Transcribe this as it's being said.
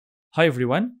Hi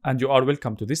everyone, and you are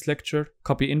welcome to this lecture,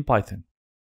 Copy in Python.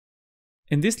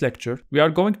 In this lecture, we are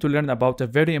going to learn about a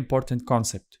very important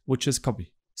concept, which is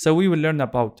copy. So we will learn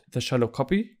about the shallow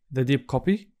copy, the deep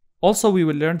copy. Also, we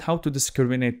will learn how to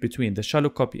discriminate between the shallow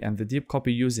copy and the deep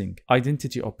copy using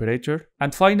identity operator.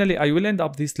 And finally, I will end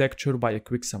up this lecture by a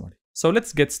quick summary. So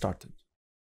let's get started.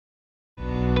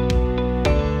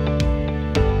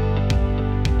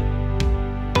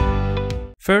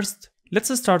 First,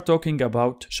 let's start talking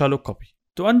about shallow copy.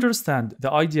 To understand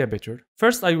the idea better,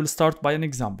 first I will start by an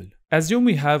example. Assume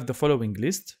we have the following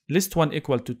list, list1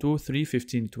 equal to 2, 3,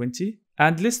 15, 20,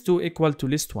 and list2 equal to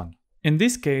list1. In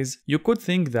this case, you could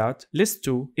think that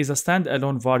list2 is a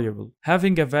standalone variable,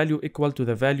 having a value equal to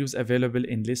the values available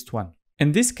in list1.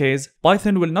 In this case,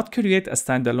 Python will not create a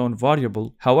standalone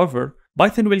variable. However,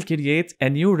 Python will create a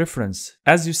new reference.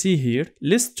 As you see here,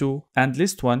 list2 and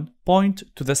list1 point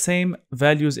to the same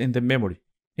values in the memory.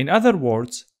 In other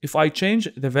words, if I change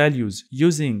the values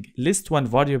using list1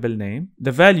 variable name,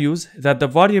 the values that the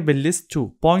variable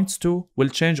list2 points to will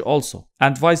change also,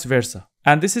 and vice versa.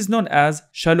 And this is known as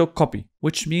shallow copy,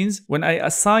 which means when I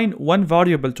assign one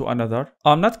variable to another,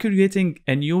 I'm not creating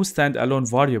a new standalone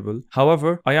variable.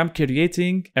 However, I am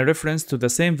creating a reference to the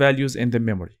same values in the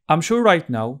memory. I'm sure right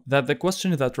now that the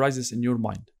question that rises in your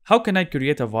mind, how can I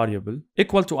create a variable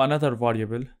equal to another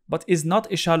variable, but is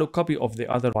not a shallow copy of the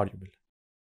other variable?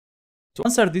 To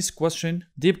answer this question,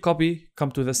 deep copy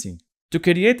come to the scene. To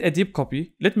create a deep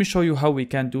copy, let me show you how we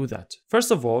can do that.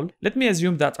 First of all, let me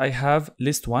assume that I have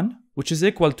list1, which is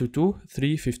equal to 2,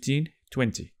 3, 15,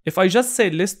 20. If I just say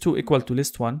list2 equal to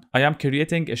list1, I am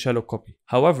creating a shallow copy.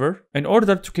 However, in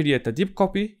order to create a deep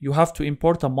copy, you have to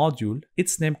import a module,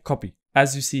 its name copy,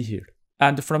 as you see here.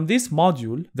 And from this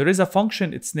module, there is a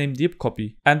function, its name deep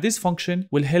copy, and this function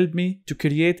will help me to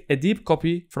create a deep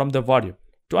copy from the variable.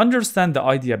 To understand the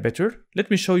idea better,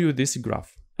 let me show you this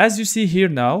graph. As you see here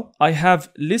now, I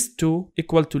have list2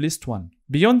 equal to list1.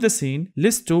 Beyond the scene,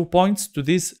 list2 points to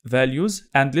these values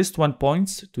and list1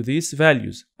 points to these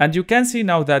values. And you can see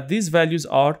now that these values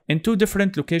are in two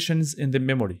different locations in the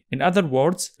memory. In other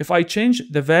words, if I change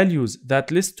the values that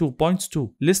list2 points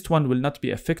to, list1 will not be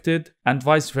affected and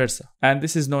vice versa. And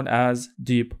this is known as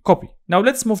deep copy. Now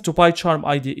let's move to PyCharm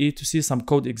IDE to see some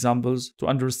code examples to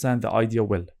understand the idea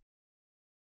well.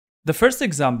 The first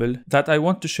example that I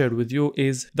want to share with you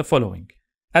is the following.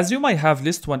 Assume I have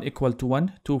list1 equal to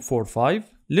 1, 2, 4,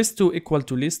 5, list2 equal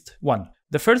to list1.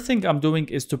 The first thing I'm doing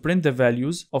is to print the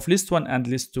values of list1 and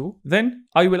list2. Then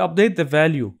I will update the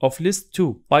value of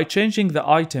list2 by changing the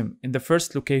item in the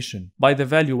first location by the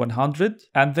value 100,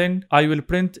 and then I will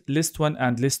print list1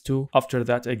 and list2 after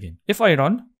that again. If I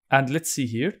run, and let's see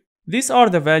here, these are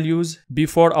the values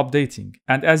before updating,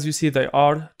 and as you see they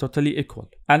are totally equal.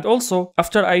 And also,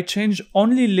 after I change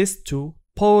only list2,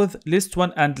 both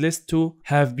list1 and list2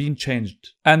 have been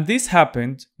changed. And this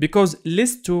happened because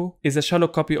list2 is a shallow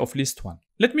copy of list1.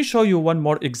 Let me show you one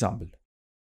more example.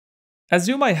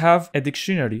 Assume I have a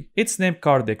dictionary, its name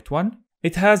cardect1.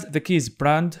 It has the keys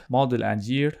brand, model and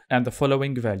year, and the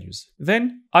following values.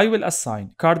 Then I will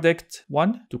assign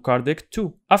cardect1 to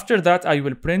cardect2. After that, I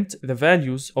will print the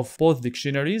values of both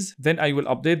dictionaries. Then I will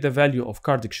update the value of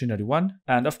cardictionary1,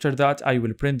 and after that, I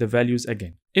will print the values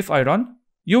again. If I run,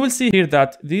 you will see here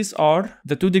that these are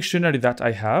the two dictionaries that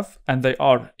I have and they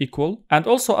are equal. And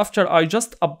also after I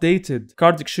just updated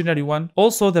cardictionary1,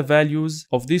 also the values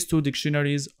of these two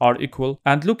dictionaries are equal.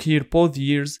 And look here, both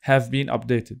years have been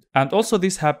updated. And also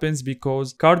this happens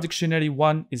because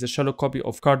cardictionary1 is a shallow copy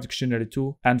of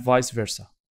cardictionary2 and vice versa.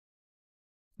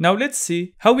 Now let's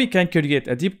see how we can create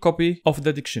a deep copy of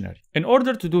the dictionary. In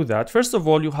order to do that, first of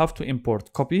all, you have to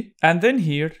import copy. And then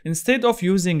here, instead of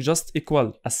using just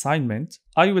equal assignment,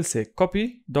 I will say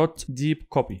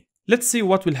copy.deepCopy. Let's see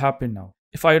what will happen now.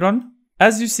 If I run,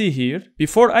 as you see here,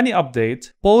 before any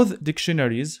update, both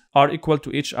dictionaries are equal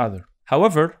to each other.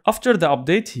 However, after the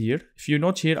update here, if you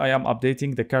note here, I am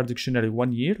updating the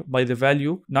cardictionary1 year by the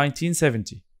value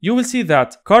 1970. You will see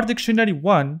that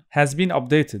cardictionary1 has been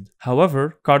updated.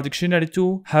 However,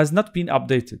 cardictionary2 has not been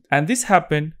updated. And this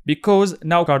happened because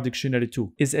now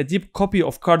cardictionary2 is a deep copy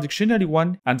of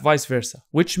cardictionary1 and vice versa,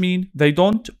 which means they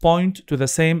don't point to the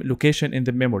same location in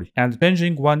the memory, and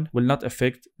changing one will not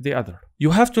affect the other. You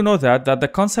have to know that the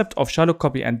concept of shallow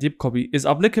copy and deep copy is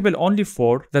applicable only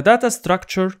for the data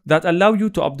structure that allow you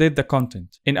to update the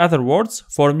content. In other words,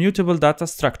 for mutable data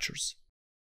structures.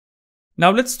 Now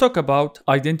let's talk about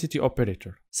identity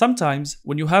operator. Sometimes,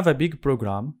 when you have a big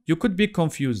program, you could be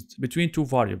confused between two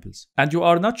variables, and you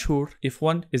are not sure if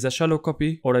one is a shallow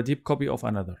copy or a deep copy of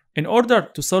another. In order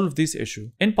to solve this issue,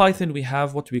 in Python we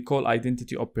have what we call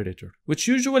identity operator, which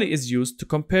usually is used to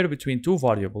compare between two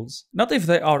variables, not if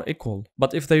they are equal,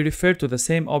 but if they refer to the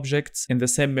same objects in the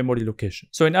same memory location.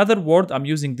 So in other words, I'm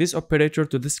using this operator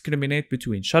to discriminate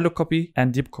between shallow copy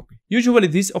and deep copy. Usually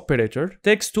this operator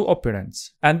takes two operands,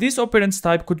 and this operands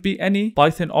type could be any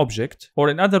Python object, or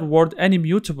in other words, any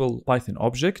mutable Python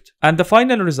object, and the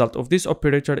final result of this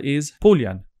operator is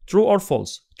Boolean, true or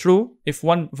false. True if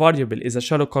one variable is a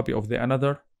shallow copy of the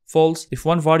another, false if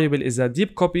one variable is a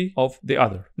deep copy of the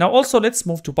other. Now also let's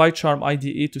move to PyCharm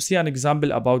IDE to see an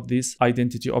example about this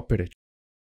identity operator.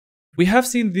 We have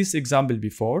seen this example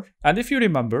before, and if you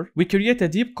remember, we create a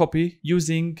deep copy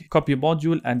using copy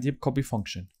module and deep copy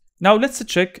function. Now let's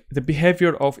check the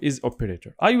behavior of is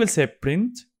operator. I will say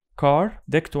print car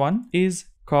dect1 is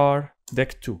car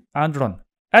dect2 and run.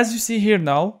 As you see here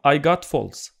now, I got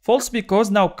false. False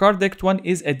because now car dect1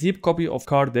 is a deep copy of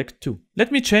car dect2.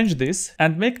 Let me change this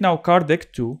and make now car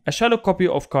dect2 a shallow copy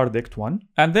of car dect1,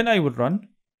 and then I will run.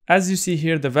 As you see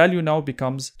here, the value now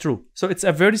becomes true. So it's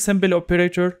a very simple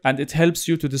operator, and it helps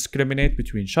you to discriminate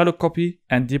between shallow copy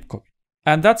and deep copy.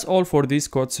 And that's all for this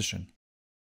code session.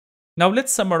 Now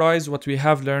let's summarize what we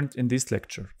have learned in this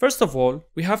lecture. First of all,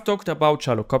 we have talked about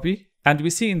shallow copy, and we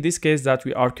see in this case that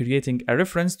we are creating a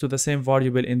reference to the same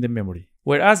variable in the memory.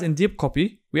 Whereas in deep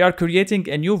copy, we are creating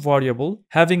a new variable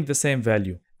having the same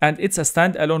value, and it's a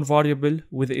standalone variable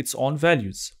with its own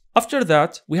values. After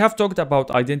that, we have talked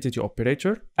about identity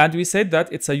operator, and we said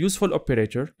that it's a useful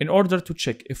operator in order to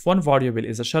check if one variable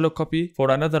is a shallow copy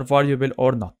for another variable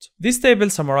or not. This table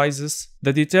summarizes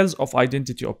the details of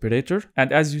identity operator,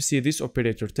 and as you see, this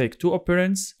operator takes two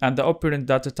operands, and the operand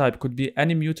data type could be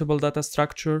any mutable data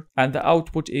structure, and the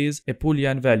output is a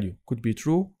Boolean value, could be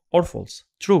true or false.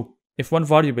 True if one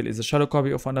variable is a shallow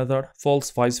copy of another,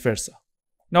 false vice versa.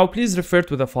 Now please refer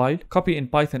to the file copy in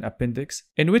Python appendix,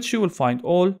 in which you will find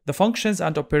all the functions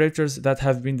and operators that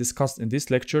have been discussed in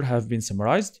this lecture have been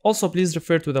summarized. Also please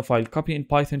refer to the file copy in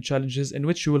Python challenges, in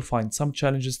which you will find some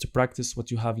challenges to practice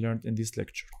what you have learned in this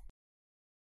lecture.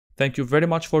 Thank you very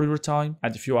much for your time,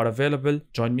 and if you are available,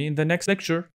 join me in the next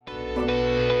lecture.